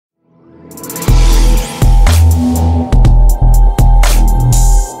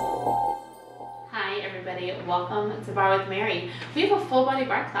We have a full body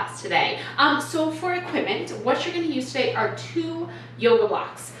bar class today. So for equipment, what you're going to use today are 2 yoga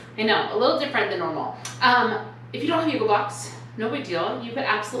blocks. I know, a little different than normal. If you don't have yoga blocks, no big deal. You could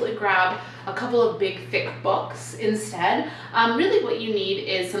absolutely grab a couple of big thick books instead. Really what you need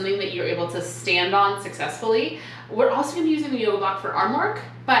is something that you're able to stand on successfully. We're also going to be using the yoga block for arm work,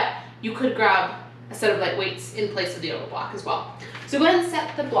 but you could grab a set of light weights in place of the yoga block as well. So go ahead and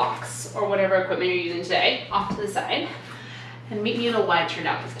set the blocks or whatever equipment you're using today off to the side and meet me in a wide turned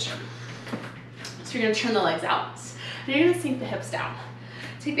out position. So you're going to turn the legs out and you're going to sink the hips down.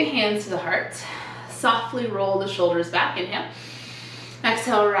 Take the hands to the heart, softly roll the shoulders back, inhale.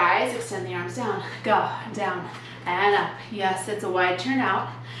 Exhale, rise, extend the arms down, go, down, and up. Yes, it's a wide turn out,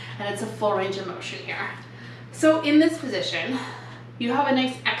 and it's a full range of motion here. So in this position, you have a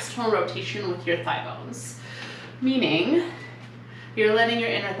nice external rotation with your thigh bones, meaning you're letting your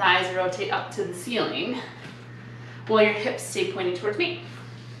inner thighs rotate up to the ceiling while your hips stay pointing towards me.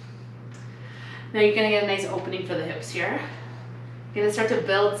 Now you're gonna get a nice opening for the hips here. You're gonna start to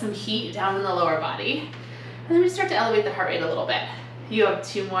build some heat down in the lower body, and then we start to elevate the heart rate a little bit. You have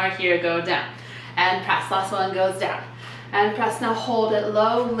 2 more here, go down, and press, last one goes down, and press, now hold it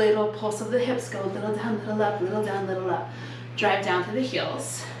low, little pulse of the hips, go little down, little up, little down, little up. Drive down through the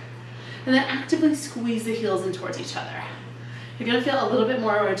heels, and then actively squeeze the heels in towards each other. You're gonna feel a little bit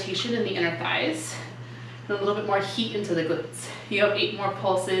more rotation in the inner thighs, and a little bit more heat into the glutes. You have 8 more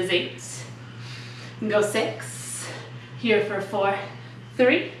pulses, 8, and go 6, here for 4,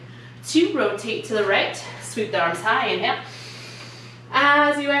 3, 2, rotate to the right, sweep the arms high, inhale.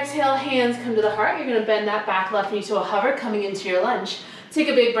 As you exhale, hands come to the heart. You're gonna bend that back left knee to a hover, coming into your lunge. Take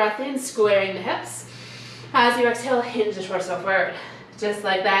a big breath in, squaring the hips. As you exhale, hinge the torso forward. Just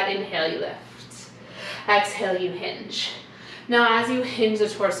like that, inhale, you lift. Exhale, you hinge. Now as you hinge the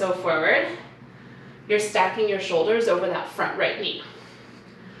torso forward, you're stacking your shoulders over that front right knee.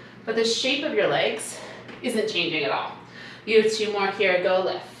 But the shape of your legs isn't changing at all. You have 2 more here, go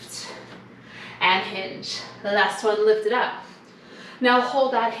lift. And hinge. The last one, lift it up. Now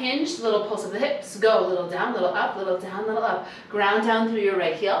hold that hinge, little pulse of the hips, go, little down, little up, little down, little up. Ground down through your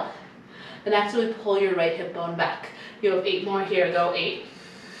right heel. Then actively pull your right hip bone back. You have 8 more here, go 8,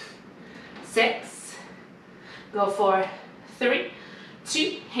 6, go 4, 3,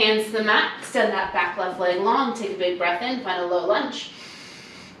 2, hands to the mat, extend that back left leg long, take a big breath in, find a low lunge.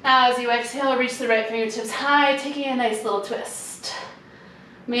 As you exhale, reach the right fingertips high, taking a nice little twist.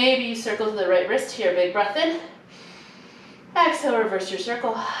 Maybe you circle to the right wrist here, big breath in. Exhale, reverse your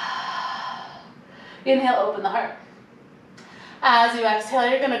circle. Inhale, open the heart. As you exhale,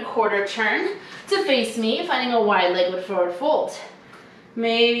 you're gonna quarter turn to face me, finding a wide legged forward fold.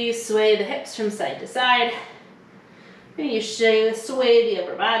 Maybe you sway the hips from side to side. Maybe you sway the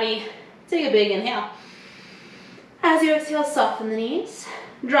upper body. Take a big inhale. As you exhale, soften the knees.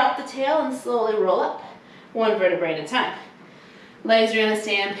 Drop the tail and slowly roll up, 1 vertebrae at a time. Legs are gonna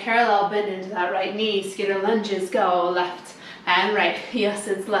stand parallel, bend into that right knee. Skitter lunges, go left and right. Yes,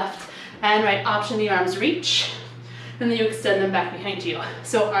 it's left and right. Option the arms reach, and then you extend them back behind you.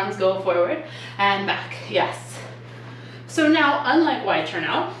 So arms go forward and back, yes. So now, unlike wide turn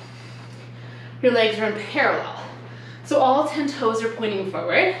out, your legs are in parallel. So all 10 toes are pointing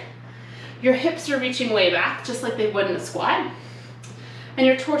forward. Your hips are reaching way back, just like they would in a squat. And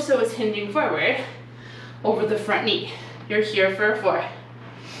your torso is hinging forward over the front knee. You're here for 4,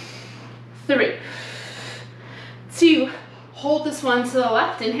 3, 2, hold this one to the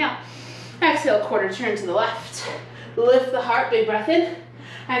left, inhale. Exhale, quarter turn to the left. Lift the heart, big breath in.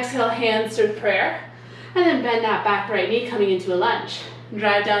 Exhale, hands to prayer. And then bend that back right knee, coming into a lunge.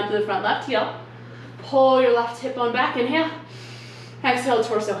 Drive down to the front left heel. Pull your left hip bone back, inhale. Exhale,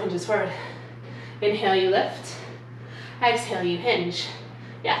 torso hinges forward. Inhale, you lift. Exhale, you hinge.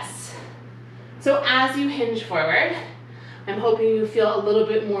 Yes. So as you hinge forward, I'm hoping you feel a little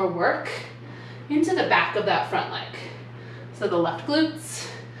bit more work into the back of that front leg. So the left glutes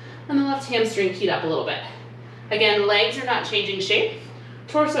and the left hamstring heat up a little bit. Again, legs are not changing shape.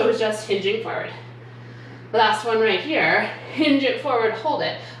 Torso is just hinging forward. Last one right here, hinge it forward, hold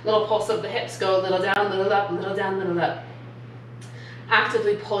it. Little pulse of the hips, go a little down, little up, little down, little up.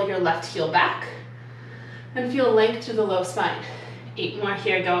 Actively pull your left heel back and feel length through the low spine. 8 more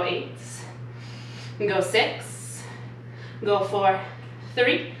here, go 8, and go 6, go 4,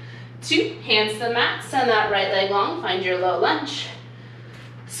 3, 2, hands to the mat, send that right leg long, find your low lunge.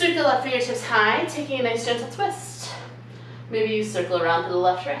 Sweep the left fingertips high, taking a nice gentle twist. Maybe you circle around to the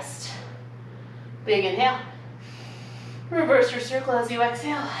left wrist. Big inhale. Reverse your circle as you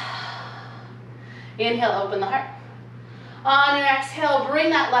exhale. Inhale, open the heart. On your exhale, bring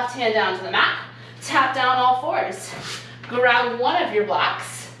that left hand down to the mat. Tap down all 4s. grab one of your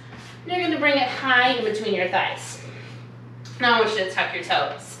blocks, and you're gonna bring it high in between your thighs. Now I want you to tuck your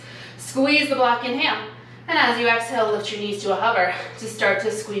toes. Squeeze the block, inhale. And as you exhale, lift your knees to a hover to start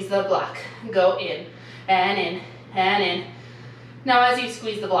to squeeze the block. Go in and in and in. Now as you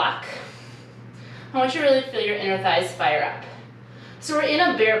squeeze the block, I want you to really feel your inner thighs fire up. So we're in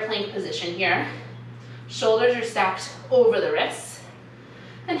a bear plank position here. Shoulders are stacked over the wrists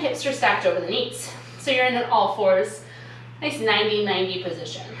and hips are stacked over the knees. So you're in an all fours, nice 90-90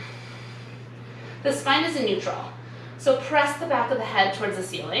 position. The spine is in neutral. So press the back of the head towards the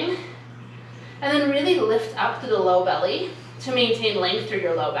ceiling and then really lift up through the low belly to maintain length through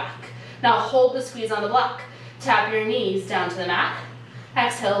your low back. Now hold the squeeze on the block. Tap your knees down to the mat.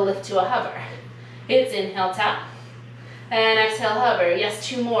 Exhale, lift to a hover. It's inhale, tap. And exhale, hover. Yes,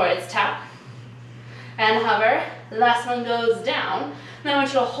 2 more. It's tap. And hover. Last one goes down. Now I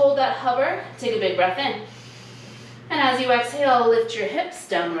want you to hold that hover. Take a big breath in. And as you exhale, lift your hips,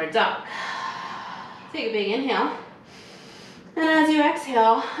 downward dog. Take a big inhale. And as you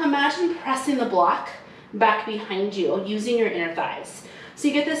exhale, imagine pressing the block back behind you using your inner thighs. So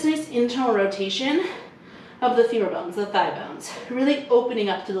you get this nice internal rotation of the femur bones, the thigh bones, really opening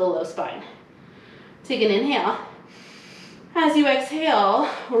up to the low spine. Take an inhale. As you exhale,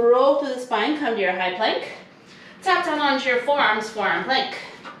 roll through the spine, come to your high plank. Tap down onto your forearms, forearm plank.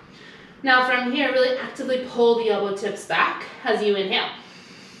 Now from here, really actively pull the elbow tips back as you inhale.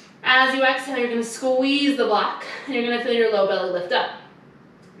 As you exhale, you're gonna squeeze the block and you're gonna feel your low belly lift up.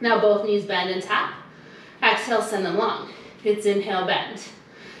 Now both knees bend and tap. Exhale, send them long. It's inhale, bend.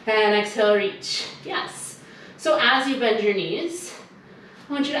 And exhale, reach. Yes. So as you bend your knees,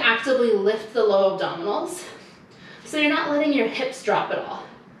 I want you to actively lift the low abdominals so you're not letting your hips drop at all.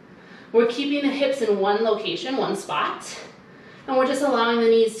 We're keeping the hips in one location, one spot, and we're just allowing the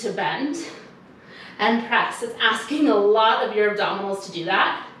knees to bend and press. It's asking a lot of your abdominals to do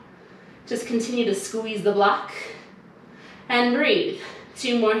that. Just continue to squeeze the block and breathe.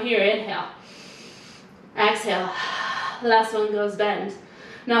 2 more here, inhale. Exhale, last one goes bend.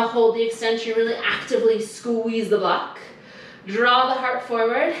 Now hold the extension, really actively squeeze the block. Draw the heart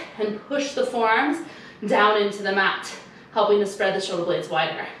forward and push the forearms down into the mat, helping to spread the shoulder blades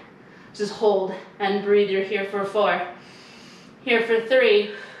wider. Just hold and breathe. You're here for 4, here for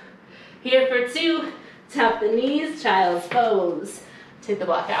 3, here for 2. Tap the knees, child's pose. Take the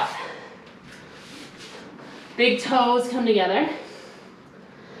block out. Big toes come together.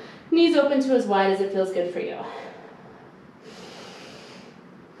 Knees open to as wide as it feels good for you.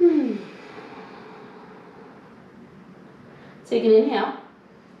 Take an inhale.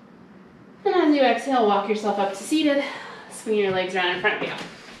 And as you exhale, walk yourself up to seated. Swing your legs around in front of you.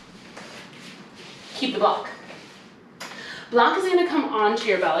 Keep the block. Block is going to come onto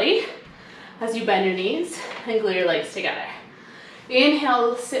your belly as you bend your knees and glue your legs together.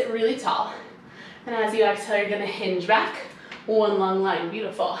 Inhale, sit really tall. And as you exhale, you're going to hinge back. One long line,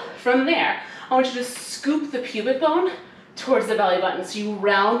 beautiful. From there, I want you to scoop the pubic bone towards the belly button so you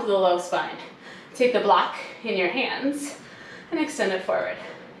round the low spine. Take the block in your hands and extend it forward.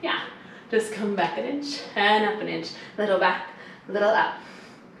 Yeah, just come back an inch and up an inch. Little back, little up.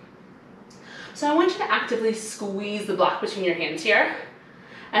 So I want you to actively squeeze the block between your hands here.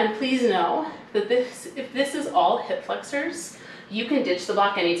 And please know that if this is all hip flexors, you can ditch the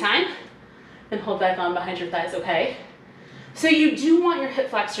block anytime and hold back on behind your thighs, okay? So you do want your hip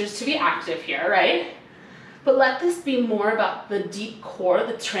flexors to be active here, right? But let this be more about the deep core,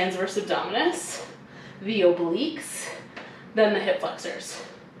 the transverse abdominis, the obliques, than the hip flexors.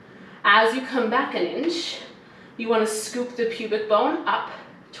 As you come back an inch, you want to scoop the pubic bone up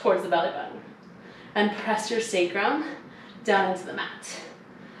towards the belly button and press your sacrum down into the mat.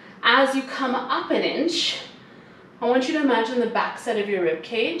 As you come up an inch, I want you to imagine the backside of your rib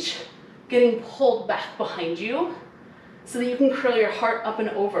cage getting pulled back behind you so that you can curl your heart up and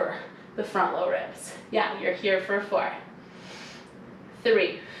over the front low ribs. Yeah, you're here for 4,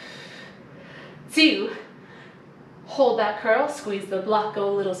 3, 2, hold that curl, squeeze the block,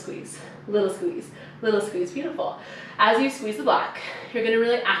 go little squeeze, little squeeze, little squeeze, beautiful. As you squeeze the block, you're gonna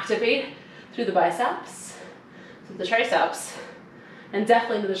really activate through the biceps, through the triceps, and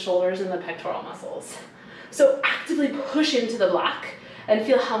definitely into the shoulders and the pectoral muscles. So actively push into the block and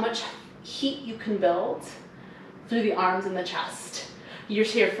feel how much heat you can build through the arms and the chest. You're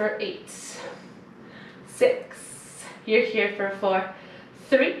here for 8, 6, you're here for 4,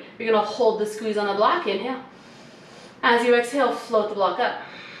 3. You're gonna hold the squeeze on the block, inhale. As you exhale, float the block up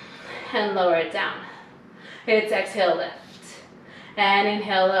and lower it down. It's exhale, lift. And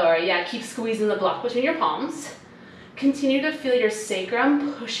inhale, lower. Yeah, keep squeezing the block between your palms. Continue to feel your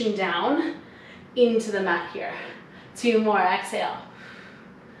sacrum pushing down into the mat here. 2 more, exhale.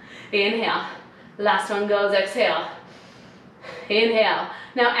 Inhale. Last one goes, exhale. Inhale.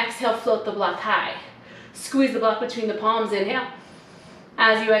 Now exhale, float the block high. Squeeze the block between the palms, inhale.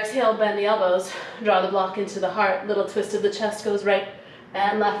 As you exhale, bend the elbows, draw the block into the heart. Little twist of the chest goes right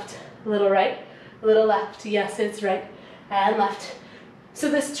and left. Little right, little left. Yes, it's right and left. So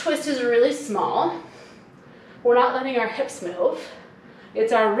this twist is really small. We're not letting our hips move.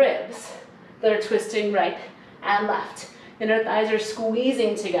 It's our ribs that are twisting right and left. Inner thighs are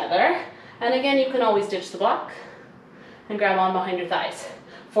squeezing together. And again, you can always ditch the block and grab on behind your thighs.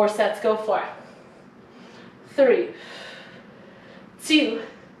 4 sets, go 4. 3, 2,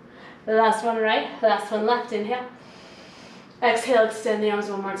 the last one right, last one left, inhale. Exhale, extend the arms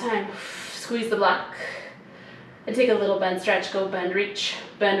one more time. Squeeze the block. And take a little bend stretch, go bend, reach.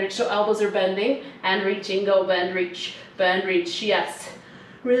 Bend, reach, so elbows are bending and reaching, go bend, reach, yes.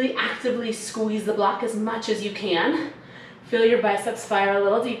 Really actively squeeze the block as much as you can. Feel your biceps fire a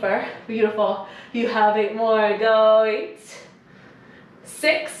little deeper. Beautiful. You have 8 more, go 8,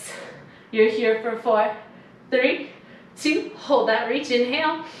 6, you're here for 4, 3, 2, hold that reach,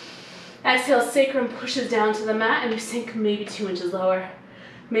 inhale. Exhale, sacrum pushes down to the mat and you sink maybe 2 inches lower.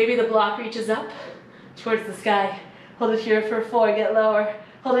 Maybe the block reaches up towards the sky. Hold it here for 4, get lower.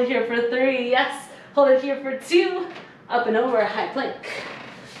 Hold it here for 3, yes. Hold it here for 2, up and over, high plank.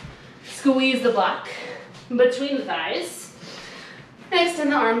 Squeeze the block between the thighs.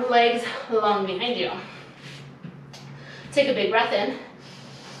 Extend the arms, legs long behind you. Take a big breath in.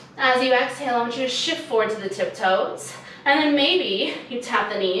 As you exhale, I want you to shift forward to the tiptoes. And then maybe you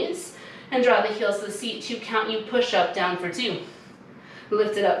tap the knees and draw the heels to the seat. 2 count, you push up, down for 2.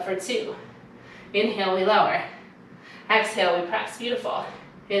 Lift it up for 2. Inhale, we lower. Exhale, we press, beautiful.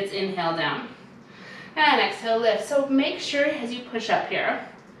 It's inhale down. And exhale, lift. So make sure as you push up here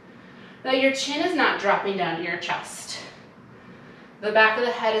that your chin is not dropping down to your chest. The back of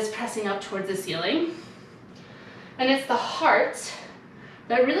the head is pressing up towards the ceiling. And it's the heart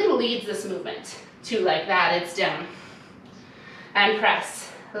that really leads this movement. 2 like that, it's down. And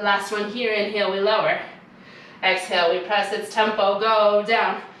press. Last one here, inhale, we lower. Exhale, we press, it's tempo, go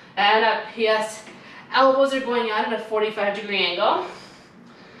down and up, yes. Elbows are going out at a 45-degree angle.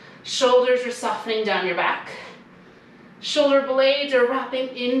 Shoulders are softening down your back. Shoulder blades are wrapping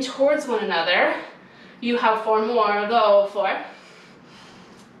in towards one another. You have 4 more, go 4,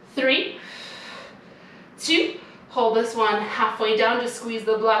 3, 2, hold this one halfway down to squeeze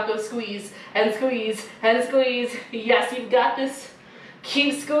the block, go squeeze and squeeze and squeeze. Yes, you've got this.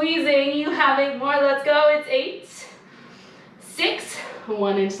 Keep squeezing, you have 8 more, let's go, it's 8, 6,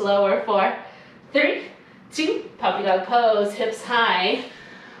 1 inch lower, 4, 3, 2, puppy dog pose, hips high.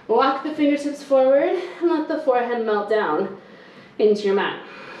 Walk the fingertips forward and let the forehead melt down into your mat.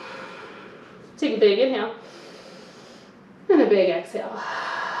 Take a big inhale and a big exhale.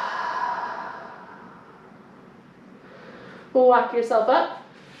 Walk yourself up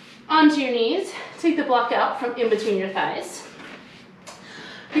onto your knees. Take the block out from in between your thighs.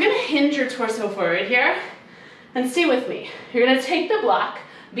 You're gonna hinge your torso forward here and stay with me. You're gonna take the block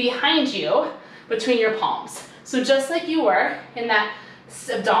behind you between your palms. So just like you were in that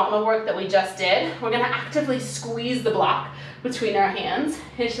abdominal work that we just did, we're gonna actively squeeze the block between our hands.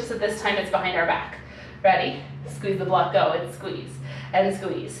 It's just that this time it's behind our back. Ready? Squeeze the block, go, and squeeze, and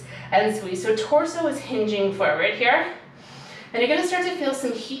squeeze, and squeeze. So torso is hinging forward here. And you're gonna start to feel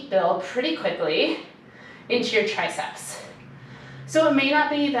some heat build pretty quickly into your triceps. So it may not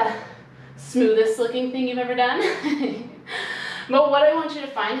be the smoothest looking thing you've ever done, but what I want you to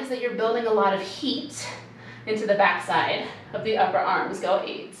find is that you're building a lot of heat into the backside of the upper arms. Go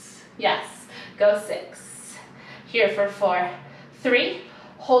 8, yes, go 6, here for 4, 3,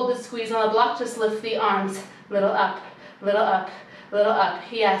 hold the squeeze on the block, just lift the arms, little up, little up, little up,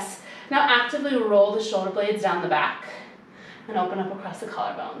 yes. Now actively roll the shoulder blades down the back and open up across the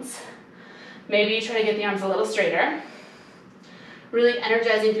collarbones. Maybe you try to get the arms a little straighter, really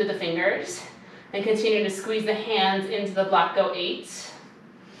energizing through the fingers, and continue to squeeze the hands into the block. Go 8,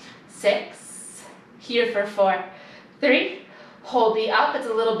 6, here for 4, 3, hold the up, it's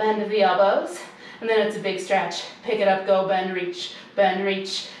a little bend of the elbows, and then it's a big stretch. Pick it up, go, bend,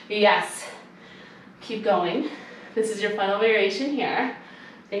 reach, yes. Keep going. This is your final variation here.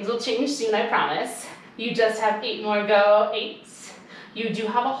 Things will change soon, I promise. You just have 8 more, go, 8. You do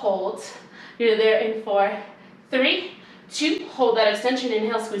have a hold. You're there in 4, 3, 2, hold that extension,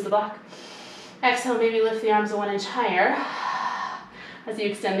 inhale, squeeze the block. Exhale, maybe lift the arms 1 inch higher as you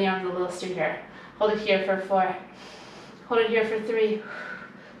extend the arms a little straighter. Hold it here for 4, hold it here for 3,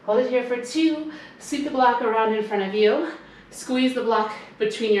 hold it here for 2, sweep the block around in front of you, squeeze the block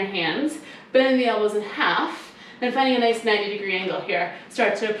between your hands, bend the elbows in half, And finding a nice 90-degree angle here.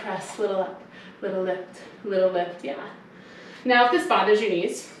 Start to press, little up, little lift, yeah. Now if this bothers your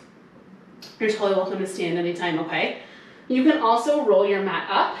knees, you're totally welcome to stand anytime, okay? You can also roll your mat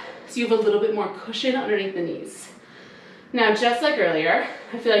up so you have a little bit more cushion underneath the knees. Now, just like earlier,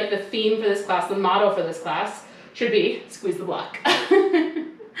 I feel like the theme for this class, the motto for this class, should be squeeze the block.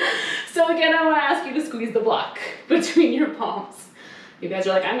 So again, I want to ask you to squeeze the block between your palms. You guys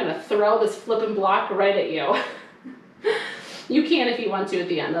are like, I'm going to throw this flipping block right at you. You can if you want to at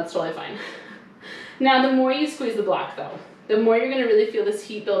the end, that's totally fine. Now, the more you squeeze the block though, the more you're going to really feel this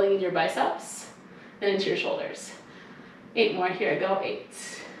heat building in your biceps and into your shoulders. 8 more here, go 8,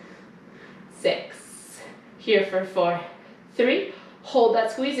 6, here for 4, 3, hold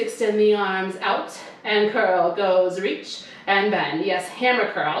that squeeze, extend the arms out, and curl, goes reach, and bend. Yes,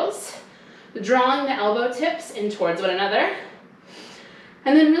 hammer curls, drawing the elbow tips in towards one another,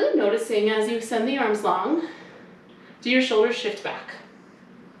 and then really noticing as you extend the arms long, do your shoulders shift back.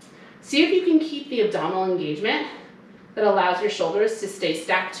 See if you can keep the abdominal engagement that allows your shoulders to stay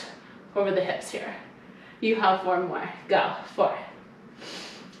stacked over the hips here. You have 4 more. Go. 4,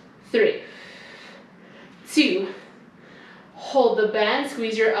 3, 2. Hold the bend.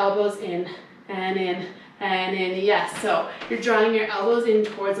 Squeeze your elbows in and in and in. Yes. So you're drawing your elbows in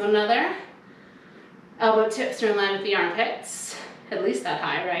towards one another. Elbow tips are in line with the armpits. At least that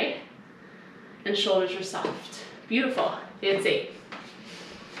high, right? And shoulders are soft. Beautiful. It's 8,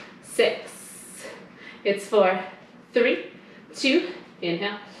 6. It's 4, 3, 2.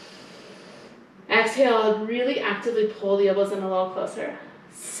 Inhale. Exhale, really actively pull the elbows in a little closer.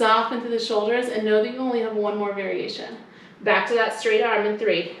 Soften through the shoulders and know that you only have 1 more variation. Back to that straight arm in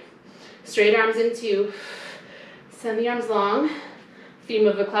 3. Straight arms in 2. Send the arms long. Theme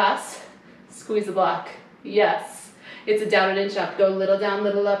of the class, squeeze the block. Yes, it's a down and inch up. Go little down,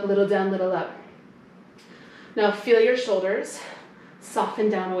 little up, little down, little up. Now feel your shoulders soften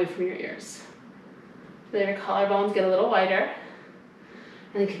down away from your ears. Let your collarbones get a little wider.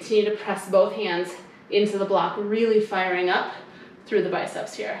 And continue to press both hands into the block, really firing up through the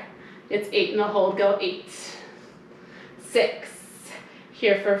biceps here. It's 8 and a hold, go 8, 6,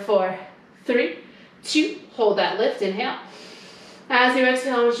 here for 4, 3, 2, hold that lift, inhale. As you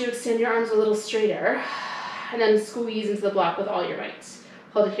exhale, I want you to extend your arms a little straighter, and then squeeze into the block with all your might.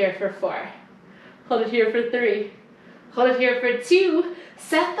 Hold it here for 4, hold it here for 3, hold it here for 2,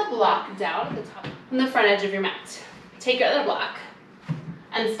 set the block down at the top on the front edge of your mat. Take your other block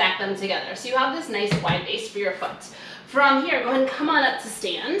and stack them together. So you have this nice wide base for your foot. From here, go ahead and come on up to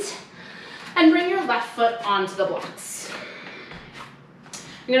stand and bring your left foot onto the blocks.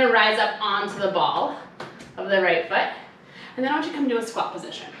 You're gonna rise up onto the ball of the right foot, and then I want you to come to a squat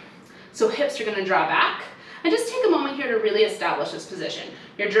position. So hips are gonna draw back, and just take a moment here to really establish this position.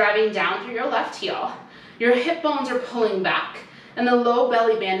 You're driving down through your left heel, your hip bones are pulling back, and the low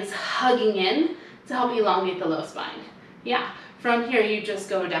belly band is hugging in to help elongate the low spine. Yeah. From here, you just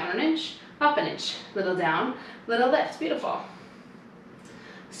go down an inch, up an inch, little down, little lift. Beautiful.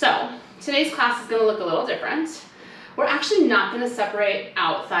 So today's class is going to look a little different. We're actually not going to separate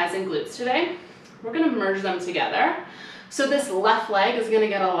out thighs and glutes today. We're going to merge them together. So this left leg is going to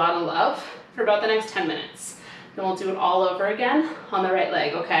get a lot of love for about the next 10 minutes. Then we'll do it all over again on the right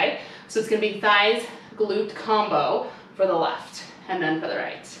leg, okay? So it's going to be thighs, glute combo for the left and then for the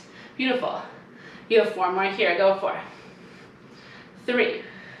right. Beautiful. You have 4 more here. Go for it. 3,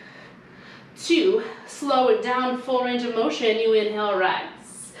 2, slow it down, full range of motion. You inhale,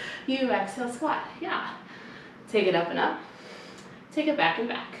 rise. You exhale, squat. Yeah. Take it up and up. Take it back and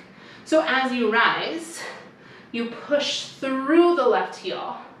back. So as you rise, you push through the left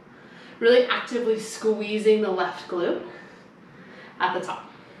heel, really actively squeezing the left glute at the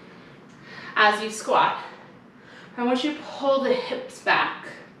top. As you squat, I want you to pull the hips back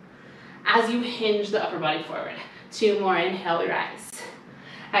as you hinge the upper body forward. 2 more, inhale, we rise.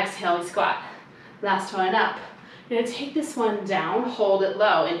 Exhale, we squat. Last one up. You're gonna take this one down, hold it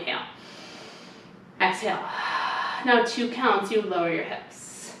low, inhale. Exhale. Now 2 counts, you lower your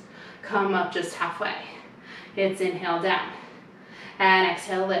hips. Come up just halfway. It's inhale down. And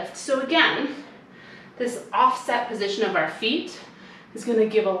exhale, lift. So again, this offset position of our feet is gonna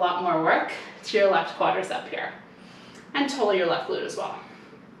give a lot more work to your left quadricep here. And totally your left glute as well.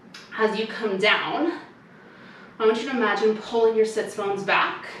 As you come down, I want you to imagine pulling your sits bones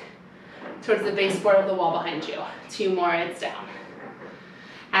back towards the baseboard of the wall behind you. 2 more, it's down.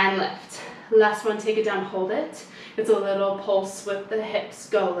 And lift. Last one, take it down, hold it. It's a little pulse with the hips.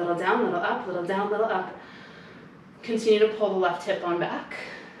 Go a little down, little up, little down, little up. Continue to pull the left hip bone back.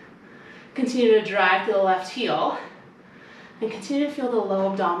 Continue to drive to the left heel. And continue to feel the low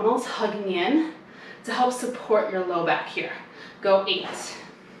abdominals hugging in to help support your low back here. Go 8,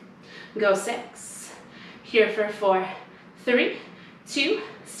 go 6, here for 4, 3, 2,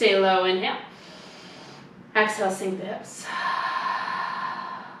 stay low, inhale. Exhale, sink the hips.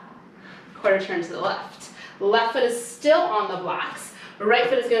 Quarter turn to the left. Left foot is still on the blocks. Right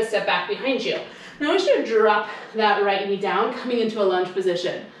foot is going to step back behind you. Now I want you to drop that right knee down, coming into a lunge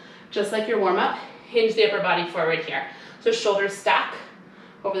position. Just like your warm-up, hinge the upper body forward here. So shoulders stack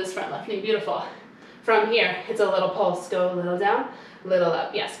over this front left knee, beautiful. From here, it's a little pulse. Go a little down, little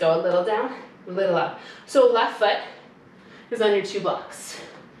up. Yes, go a little down, little up. So left foot is on your 2 blocks.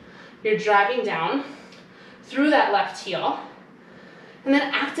 You're driving down through that left heel, and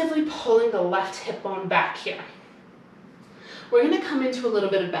then actively pulling the left hip bone back here. We're gonna come into a little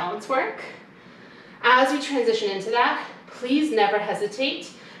bit of balance work. As we transition into that, please never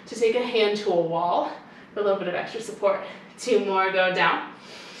hesitate to take a hand to a wall for a little bit of extra support. 2 more, go down.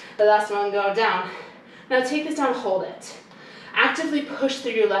 The last one, go down. Now take this down, hold it. Actively push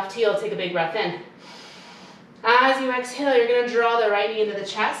through your left heel, take a big breath in. As you exhale, you're gonna draw the right knee into the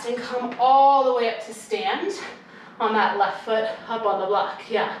chest and come all the way up to stand on that left foot up on the block,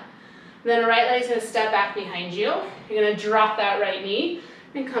 yeah. Then right leg's gonna step back behind you. You're gonna drop that right knee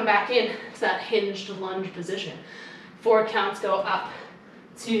and come back in to that hinged lunge position. 4 counts, go up,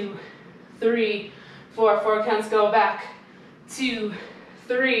 2, 3, 4, 4 counts, go back, 2,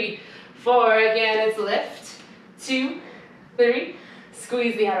 3, 4, again, it's lift, 2, 3,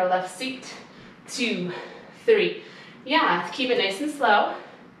 squeeze the outer left seat, 2, 3. Yeah, keep it nice and slow.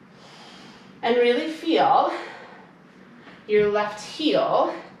 And really feel your left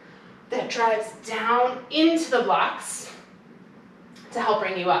heel that drives down into the blocks to help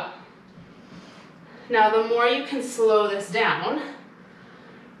bring you up. Now, the more you can slow this down,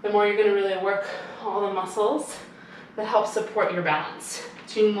 the more you're gonna really work all the muscles that help support your balance.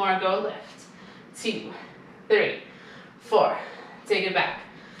 2 more, go lift. 2, 3, 4, take it back.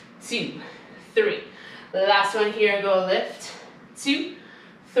 2, 3. Last one here, go lift. 2,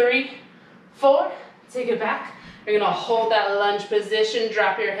 3, 4, take it back. You're gonna hold that lunge position,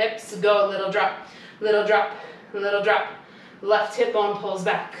 drop your hips, go little drop, little drop, little drop. Left hip bone pulls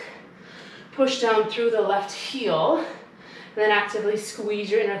back. Push down through the left heel, and then actively squeeze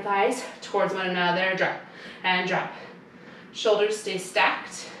your inner thighs towards one another, drop, and drop. Shoulders stay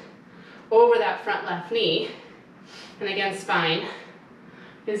stacked over that front left knee, and again, spine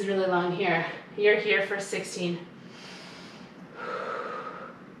is really long here. You're here for 16,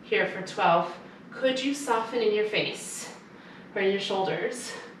 here for 12. Could you soften in your face or in your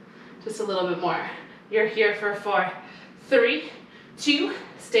shoulders just a little bit more? You're here for 4, 3, 2,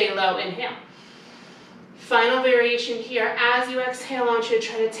 stay low, inhale. Final variation here. As you exhale, I want you to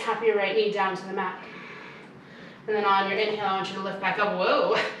try to tap your right knee down to the mat. And then on your inhale, I want you to lift back up.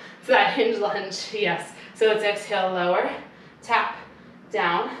 Whoa, it's that hinge lunge, yes. So it's exhale, lower, tap,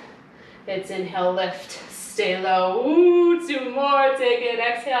 down. It's inhale, lift, stay low. Ooh, 2 more, take it,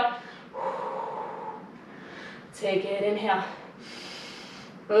 exhale. Take it, inhale.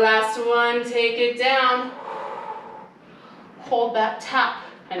 Last one, take it down. Hold that tap.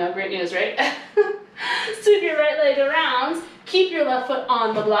 I know, great news, right? Sweep your right leg around, keep your left foot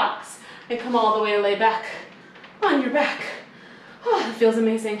on the blocks, and come all the way to lay back on your back. Oh, that feels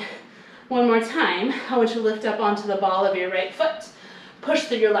amazing. One more time, I want you to lift up onto the ball of your right foot. Push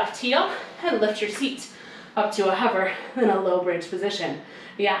through your left heel and lift your seat up to a hover in a low bridge position.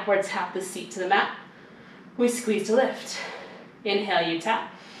 Yeah, or tap the seat to the mat. We squeeze to lift. Inhale, you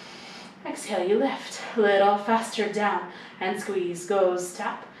tap. Exhale, you lift. A little faster down and squeeze, goes,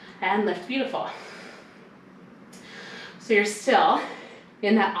 tap, and lift. Beautiful. So you're still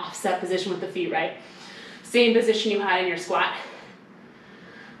in that offset position with the feet, right? Same position you had in your squat.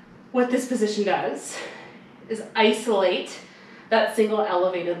 What this position does is isolate that single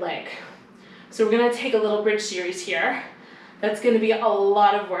elevated leg. So we're gonna take a little bridge series here. That's gonna be a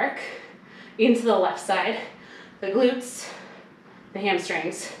lot of work into the left side, the glutes, the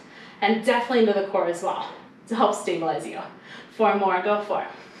hamstrings, and definitely into the core as well to help stabilize you. 4 more, go 4.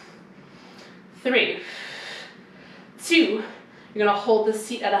 3, 2, you're gonna hold the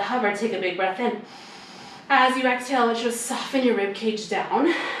seat at a hover, take a big breath in. As you exhale, just soften your rib cage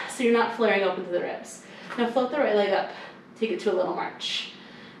down so you're not flaring open to the ribs. Now float the right leg up, take it to a little march.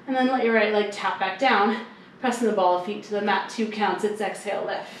 And then let your right leg tap back down, pressing the ball of feet to the mat, 2 counts, it's exhale,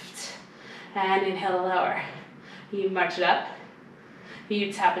 lift. And inhale, lower. You march it up,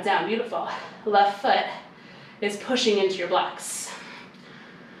 you tap it down, beautiful. Left foot is pushing into your blocks.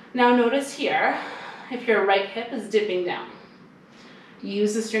 Now notice here, if your right hip is dipping down.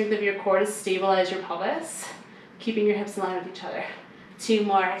 Use the strength of your core to stabilize your pelvis, keeping your hips in line with each other. 2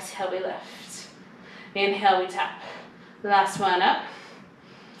 more, exhale, we lift. Inhale, we tap. Last one, up.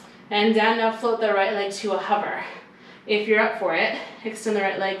 And down, now float the right leg to a hover. If you're up for it, extend the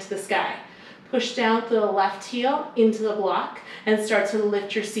right leg to the sky. Push down through the left heel into the block and start to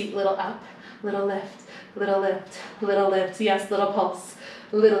lift your seat, little up, little lift, little lift, little lift. Yes, little pulse,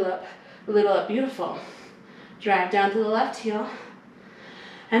 little up, beautiful. Drive down to the left heel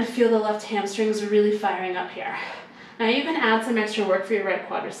and feel the left hamstrings really firing up here. Now you can add some extra work for your right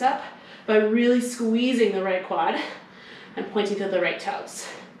quadricep by really squeezing the right quad and pointing to the right toes.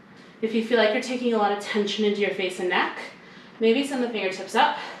 If you feel like you're taking a lot of tension into your face and neck, maybe send the fingertips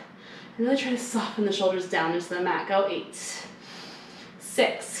up and really try to soften the shoulders down into the mat. Go 8,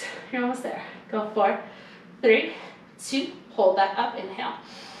 6, you're almost there. Go 4, 3, 2, hold that up, inhale.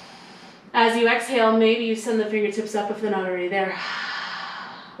 As you exhale, maybe you send the fingertips up if they're not already there.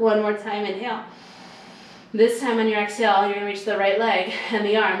 One more time, inhale. This time on your exhale, you're gonna reach the right leg and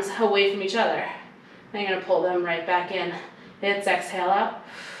the arms away from each other. And you're gonna pull them right back in. It's exhale out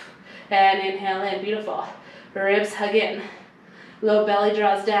and inhale in, beautiful. Ribs hug in. Low belly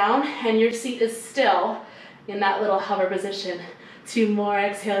draws down and your seat is still in that little hover position. 2 more,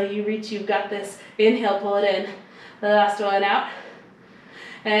 exhale, you reach, you've got this. Inhale, pull it in. The last one out.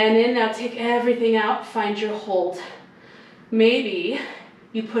 And in, now take everything out, find your hold. Maybe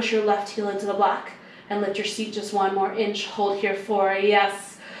you push your left heel into the block and lift your seat just 1 more inch. Hold here 4,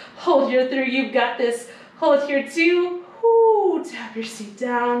 yes. Hold here 3, you've got this. Hold here 2, whoo, tap your seat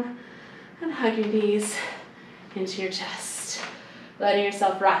down and hug your knees into your chest. Letting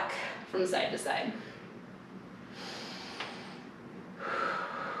yourself rock from side to side.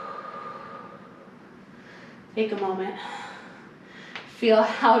 Take a moment. Feel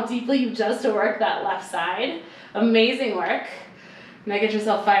how deeply you just worked that left side. Amazing work. Now get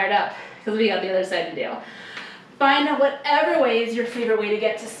yourself fired up because we got the other side to do. Find out whatever way is your favorite way to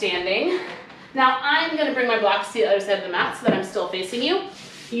get to standing. Now I'm gonna bring my blocks to the other side of the mat so that I'm still facing you.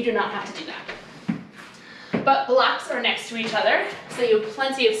 You do not have to do that. But blocks are next to each other, so you have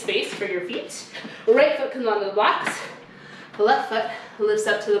plenty of space for your feet. Right foot comes onto the blocks. The left foot lifts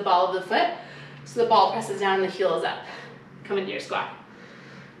up to the ball of the foot, so the ball presses down and the heel is up. Come into your squat.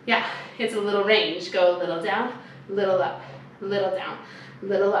 Yeah, it's a little range. Go a little down, little up, little down,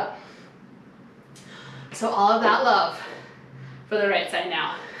 little up. So all of that love for the right side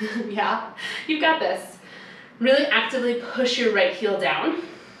now. Yeah, you've got this. Really actively push your right heel down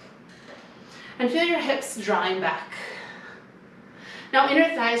and feel your hips drawing back. Now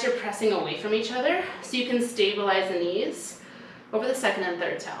inner thighs are pressing away from each other so you can stabilize the knees over the second and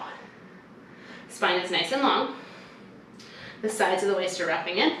third toe. Spine is nice and long. The sides of the waist are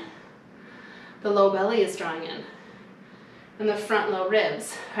wrapping in. The low belly is drawing in. And the front low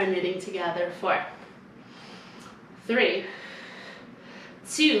ribs are knitting together. 4, 3,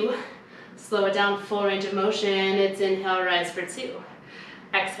 2, slow it down, full range of motion. It's inhale, rise for 2.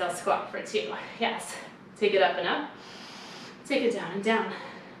 Exhale, squat for 2. Yes, take it up and up. Take it down and down.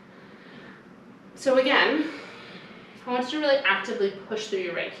 So again, I want you to really actively push through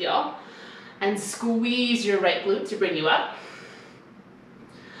your right heel and squeeze your right glute to bring you up.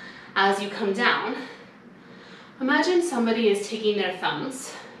 As you come down, imagine somebody is taking their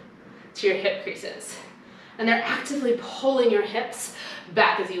thumbs to your hip creases and they're actively pulling your hips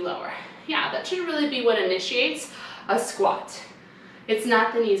back as you lower. Yeah, that should really be what initiates a squat. It's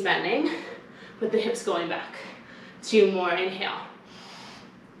not the knees bending, but the hips going back. 2 more, inhale.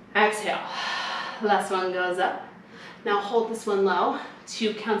 Exhale, last one goes up. Now hold this one low.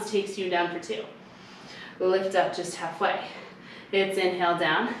 2 counts takes you down for 2. Lift up just halfway. It's inhale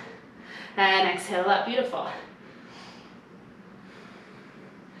down and exhale up, beautiful.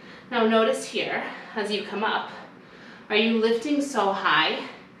 Now notice here, as you come up, are you lifting so high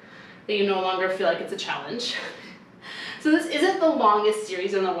that you no longer feel like it's a challenge? So this isn't the longest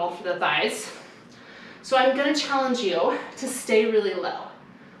series in the world for the thighs. So I'm gonna challenge you to stay really low,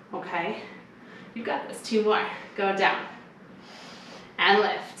 okay? You've got this, 2 more, go down and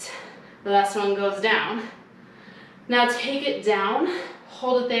lift. The last one goes down. Now take it down,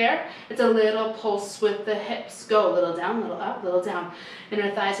 hold it there. It's a little pulse with the hips. Go a little down, little up, little down.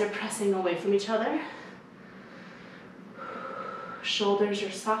 Inner thighs are pressing away from each other. Shoulders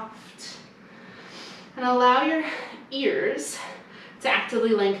are soft. And allow your ears to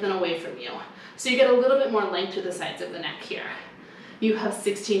actively lengthen away from you. So you get a little bit more length to the sides of the neck here. You have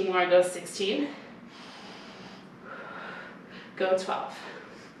 16 more, go 16. Go 12.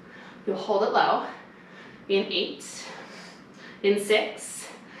 You'll hold it low in 8, in 6,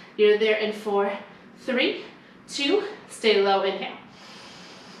 you're there in 4, 3, 2, stay low, inhale.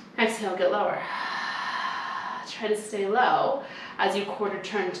 Exhale, get lower. Try to stay low as you quarter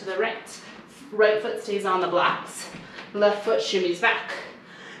turn to the right. Right foot stays on the blocks. Left foot shimmies back.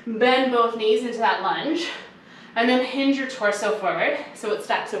 Bend both knees into that lunge. And then hinge your torso forward so it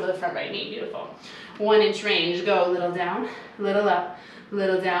stacks over the front right knee. Beautiful. 1 inch range. Go little down, little up,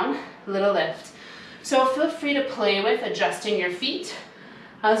 little down, little lift. So feel free to play with adjusting your feet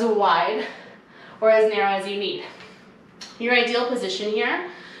as wide or as narrow as you need. Your ideal position here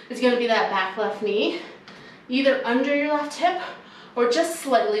is going to be that back left knee, either under your left hip or just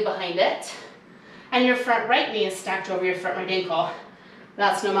slightly behind it. And your front right knee is stacked over your front right ankle.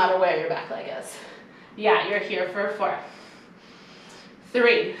 That's no matter where your back leg is. Yeah, you're here for 4,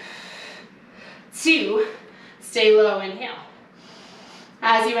 3, 2, stay low, inhale.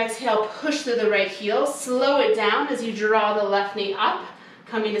 As you exhale, push through the right heel, slow it down as you draw the left knee up,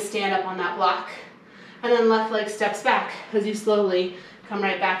 coming to stand up on that block. And then left leg steps back as you slowly come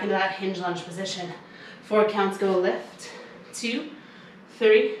right back into that hinge lunge position. 4 counts, go lift. 2,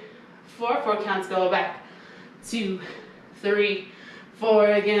 3, 4. 4 counts, go back. 2, 3,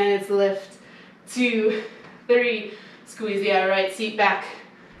 4. Again, it's lift. 2, 3. Squeeze the outer right seat back.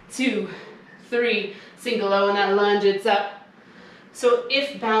 2, 3. Single low in that lunge, it's up. So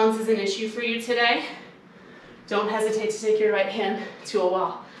if balance is an issue for you today, don't hesitate to take your right hand to a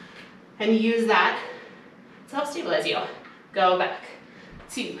wall and use that to help stabilize you. Go back.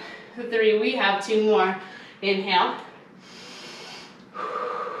 2, 3. We have 2 more. Inhale.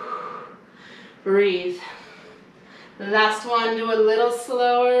 Breathe. Last one, do a little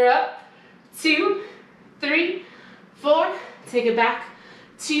slower up. 2, 3, 4. Take it back.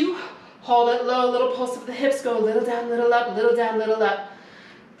 2. Hold it low, little pulse of the hips. Go a little down, little up, little down, little up.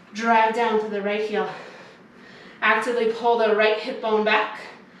 Drag down to the right heel. Actively pull the right hip bone back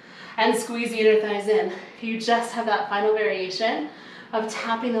and squeeze the inner thighs in. You just have that final variation of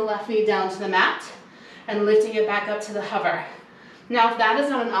tapping the left knee down to the mat and lifting it back up to the hover. Now, if that is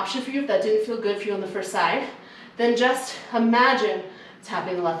not an option for you, if that didn't feel good for you on the first side, then just imagine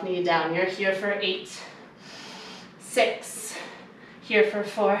tapping the left knee down. You're here for 8, 6, here for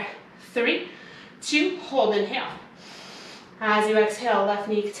 4, 3, 2, hold, inhale. As you exhale, left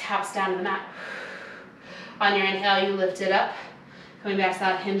knee taps down to the mat. On your inhale, you lift it up. Coming back to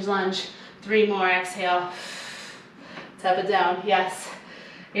that hinge lunge. 3 more, exhale. Tap it down, yes.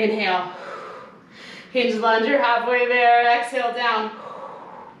 Inhale. Hinge lunge, you're halfway there. Exhale down.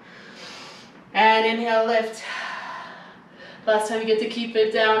 And inhale, lift. Last time you get to keep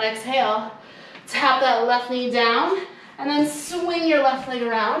it down, exhale. Tap that left knee down, and then swing your left leg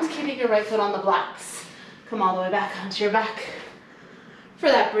around, keeping your right foot on the blocks. Come all the way back onto your back for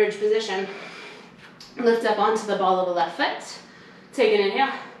that bridge position. Lift up onto the ball of the left foot. Take an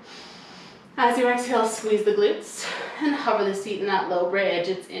inhale. As you exhale, squeeze the glutes and hover the seat in that low bridge.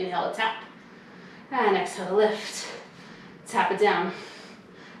 It's inhale to tap. And exhale to lift. Tap it down.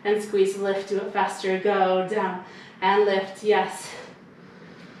 And squeeze, lift, do it faster. Go down and lift, yes.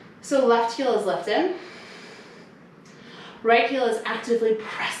 So left heel is lifted. Right heel is actively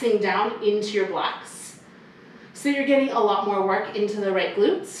pressing down into your blocks. So you're getting a lot more work into the right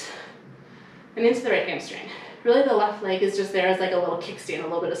glutes and into the right hamstring. Really, the left leg is just there as like a little kickstand, a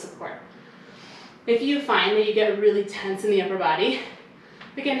little bit of support. If you find that you get really tense in the upper body,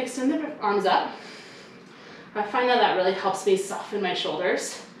 again, extend the arms up. I find that that really helps me soften my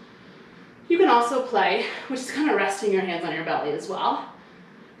shoulders. You can also play, which is kind of resting your hands on your belly as well.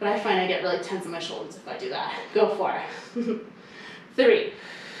 But I find I get really tense in my shoulders if I do that. Go for it. 3,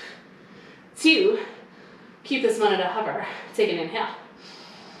 2, keep this one at a hover. Take an inhale.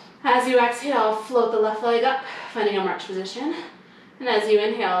 As you exhale, float the left leg up, finding a march position. And as you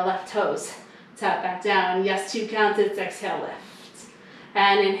inhale, left toes tap back down. Yes, 2 counts, it's exhale, lift.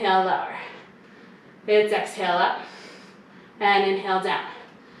 And inhale, lower. It's exhale up. And inhale, down.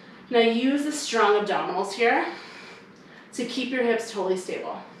 Now use the strong abdominals here to keep your hips totally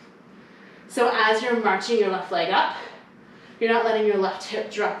stable. So as you're marching your left leg up, you're not letting your left hip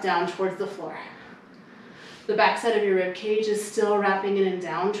drop down towards the floor. The backside of your rib cage is still wrapping in and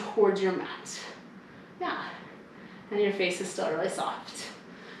down towards your mat. Yeah, and your face is still really soft.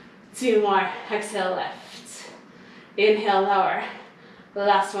 2 more, exhale, lift. Inhale, lower. The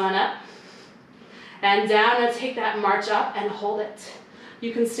last one up. And down, and take that march up and hold it.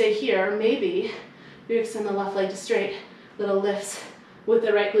 You can stay here, maybe you extend the left leg to straight. Little lifts with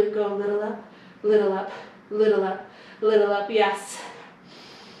the right glute, go little up, little up, little up, little up, yes.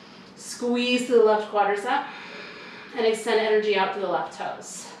 Squeeze to the left quadricep and extend energy out to the left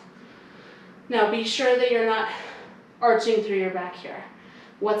toes. Now be sure that you're not arching through your back here.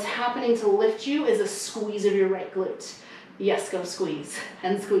 What's happening to lift you is a squeeze of your right glute. Yes, go squeeze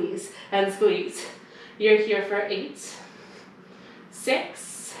and squeeze and squeeze. You're here for 8,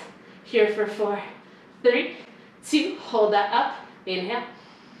 6, Here for 4, 3, 2, hold that up, inhale.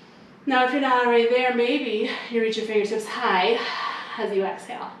 Now if you're not already there, maybe you reach your fingertips high as you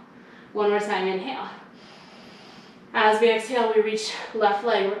exhale. One more time, inhale. As we exhale, we reach left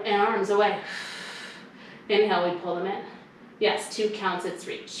leg and arms away. Inhale, we pull them in. Yes, 2 counts, it's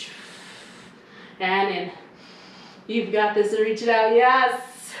reach. And in. You've got this, reach it out,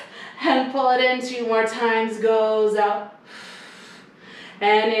 yes. And pull it in 2 more times, goes out.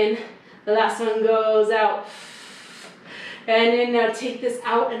 And in, the last one goes out. And in, now take this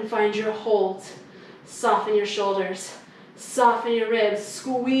out and find your hold. Soften your shoulders, soften your ribs,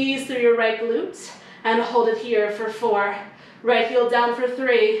 squeeze through your right glute, and hold it here for 4. Right heel down for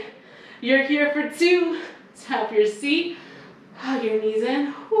 3. You're here for 2. Tap your seat, hug your knees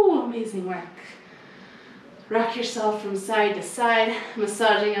in. Ooh, amazing work. Rock yourself from side to side,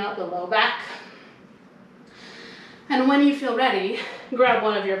 massaging out the low back. And when you feel ready, grab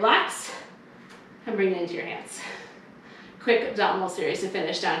one of your blocks and bring it into your hands. Quick abdominal series to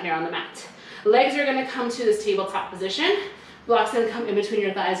finish down here on the mat. Legs are gonna come to this tabletop position. Blocks gonna come in between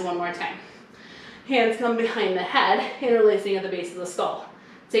your thighs one more time. Hands come behind the head, interlacing at the base of the skull.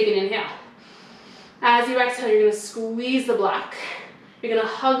 Take an inhale. As you exhale, you're gonna squeeze the block. You're gonna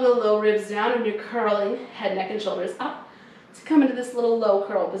hug the low ribs down and you're curling head, neck, and shoulders up to come into this little low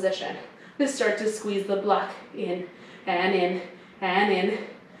curl position. Just start to squeeze the block in and in and in.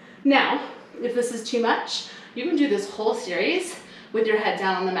 Now, if this is too much, you can do this whole series with your head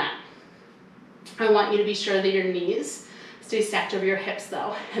down on the mat. I want you to be sure that your knees stay stacked over your hips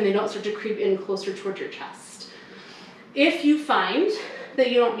though, and they don't start to creep in closer towards your chest. If you find that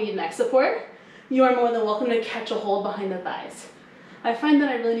you don't need neck support, you are more than welcome to catch a hold behind the thighs. I find that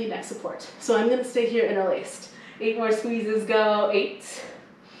I really need neck support, so I'm gonna stay here interlaced. 8 more squeezes, go. 8,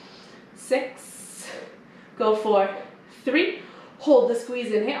 6, go 4, 3, hold the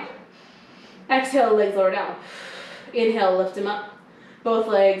squeeze, inhale. Exhale, legs lower down. Inhale, lift them up. Both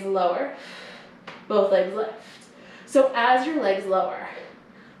legs lower, both legs lift. So as your legs lower,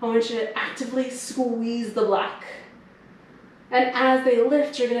 I want you to actively squeeze the block. And as they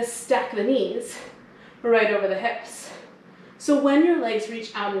lift, you're gonna stack the knees right over the hips. So when your legs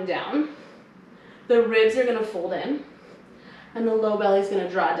reach out and down, the ribs are gonna fold in and the low belly is gonna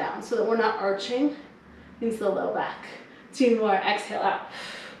draw down so that we're not arching into the low back. 2 more, exhale out.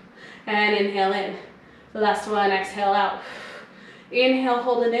 And inhale in. The last one, exhale out. Inhale,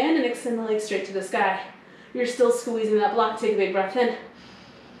 hold it in and extend the legs straight to the sky. You're still squeezing that block, take a big breath in.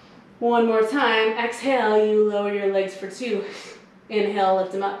 1 more time, exhale, you lower your legs for 2. Inhale,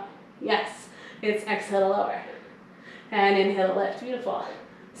 lift them up. Yes, it's exhale to lower. And inhale to lift, beautiful.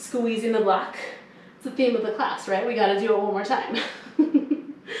 Squeezing the block. It's the theme of the class, right? We gotta do it 1 more time.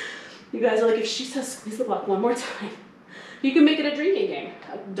 You guys are like, if she says squeeze the block 1 more time, you can make it a drinking game.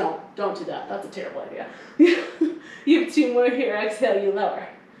 Don't do that, that's a terrible idea. You have 2 more here, exhale, you lower.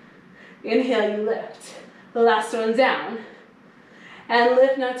 Inhale, you lift. The last one down. And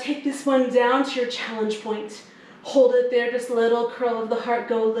lift, now take this one down to your challenge point. Hold it there, just little curl of the heart,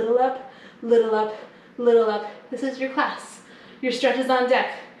 go little up, little up, little up. This is your class. Your stretch is on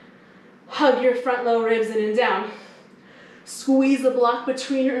deck. Hug your front low ribs in and down. Squeeze the block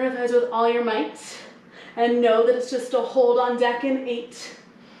between your inner thighs with all your might. And know that it's just a hold on deck in 8.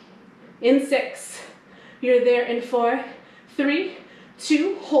 In 6. You're there in 4, 3,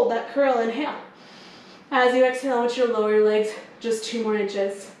 2. Hold that curl, inhale. As you exhale, I want you to lower your legs just 2 more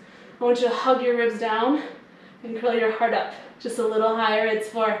inches. I want you to hug your ribs down and curl your heart up just a little higher. It's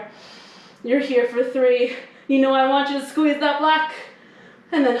 4. You're here for 3. You know I want you to squeeze that block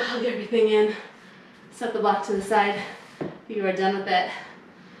and then hug everything in. Set the block to the side. You are done with it.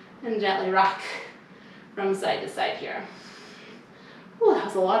 And gently rock from side to side here. Ooh, that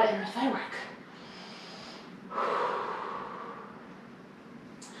was a lot of inner thigh work.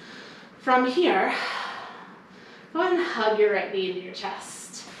 From here, go ahead and hug your right knee into your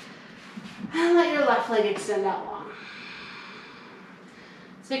chest. And let your left leg extend out long.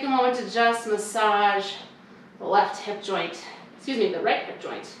 Take a moment to just massage the left hip joint, the right hip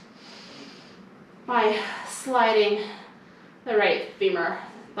joint, by sliding the right femur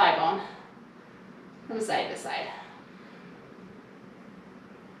thigh bone from side to side.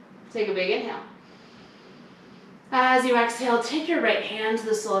 Take a big inhale. As you exhale, take your right hand to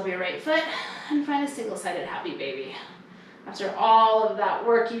the sole of your right foot and find a single-sided happy baby. After all of that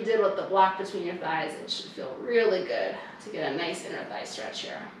work you did with the block between your thighs, it should feel really good to get a nice inner thigh stretch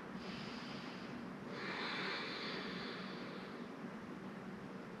here.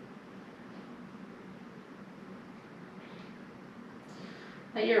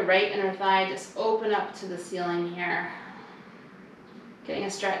 Let your right inner thigh just open up to the ceiling here. Getting a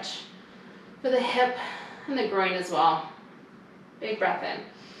stretch for the hip and the groin as well. Big breath in.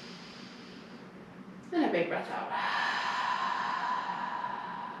 And a big breath out.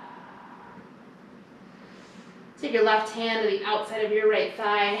 Take your left hand to the outside of your right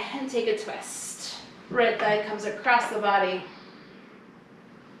thigh and take a twist. Right thigh comes across the body.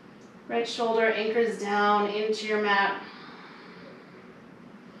 Right shoulder anchors down into your mat.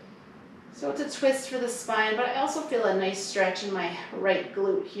 So it's a twist for the spine, but I also feel a nice stretch in my right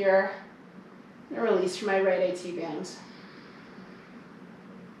glute here. And a release from my right AT band.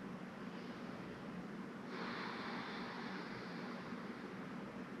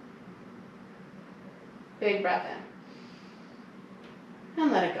 Big breath in.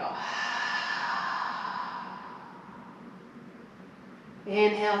 And let it go.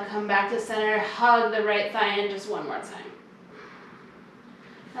 Inhale, come back to center. Hug the right thigh in just one more time.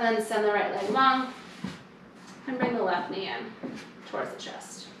 And then send the right leg long. And bring the left knee in towards the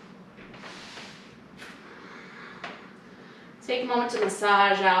chest. Take a moment to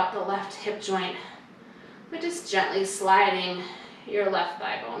massage out the left hip joint by just gently sliding your left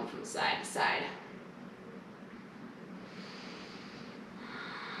thigh bone from side to side.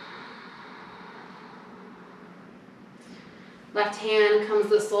 Left hand comes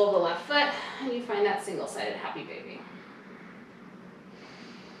to the sole of the left foot, and you find that single-sided happy baby.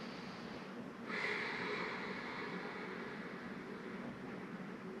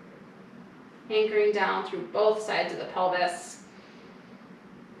 Anchoring down through both sides of the pelvis.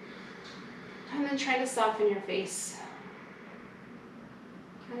 And then try to soften your face.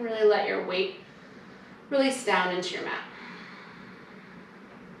 And really let your weight release down into your mat.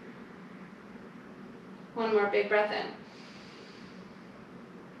 One more big breath in.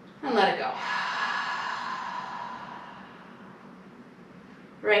 And let it go.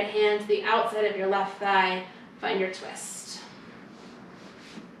 Right hand to the outside of your left thigh. Find your twist.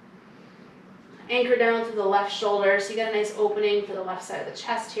 Anchor down through the left shoulder so you get a nice opening for the left side of the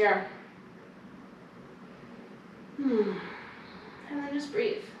chest here. And then just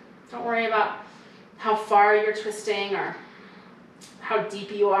breathe. Don't worry about how far you're twisting or how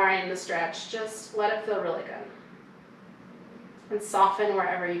deep you are in the stretch. Just let it feel really good. And soften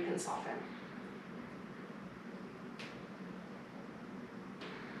wherever you can soften.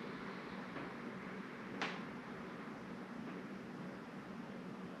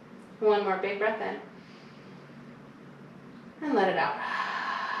 One more big breath in. And let it out.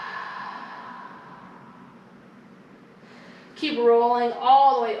 Keep rolling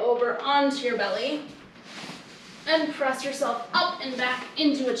all the way over onto your belly. And press yourself up and back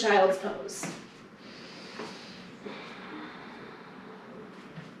into a child's pose.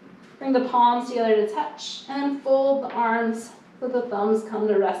 Bring the palms together to touch, and then fold the arms so the thumbs come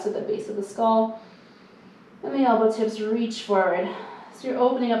to rest at the base of the skull. And the elbow tips reach forward. So you're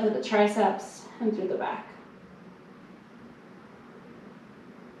opening up to the triceps and through the back.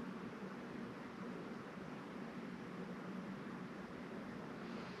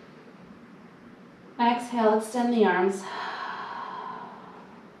 Exhale, extend the arms.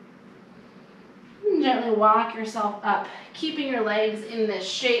 And gently walk yourself up, keeping your legs in this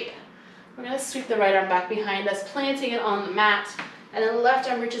shape. We're going to sweep the right arm back behind us, planting it on the mat. And then the left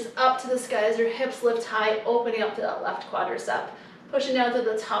arm reaches up to the sky as your hips lift high, opening up to that left quadricep. Pushing down to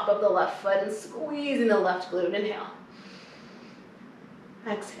the top of the left foot and squeezing the left glute. Inhale.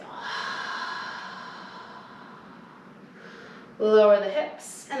 Exhale. Lower the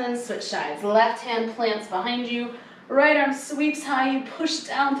hips and then switch sides. Left hand plants behind you. Right arm sweeps high. You push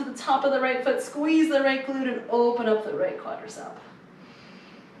down to the top of the right foot. Squeeze the right glute and open up the right quadricep.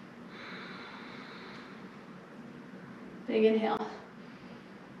 Big inhale.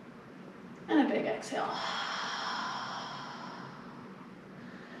 And a big exhale.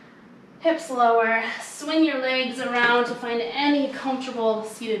 Hips lower. Swing your legs around to find any comfortable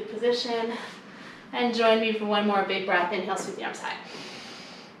seated position. And join me for one more big breath. Inhale, sweep the arms high.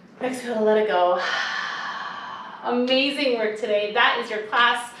 Exhale to let it go. Amazing work today. That is your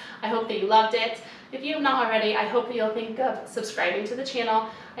class. I hope that you loved it. If you have not already, I hope that you'll think of subscribing to the channel.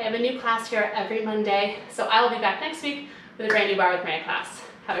 I have a new class here every Monday, so I will be back next week with a brand new Barre with Maria class.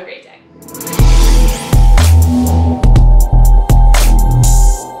 Have a great day.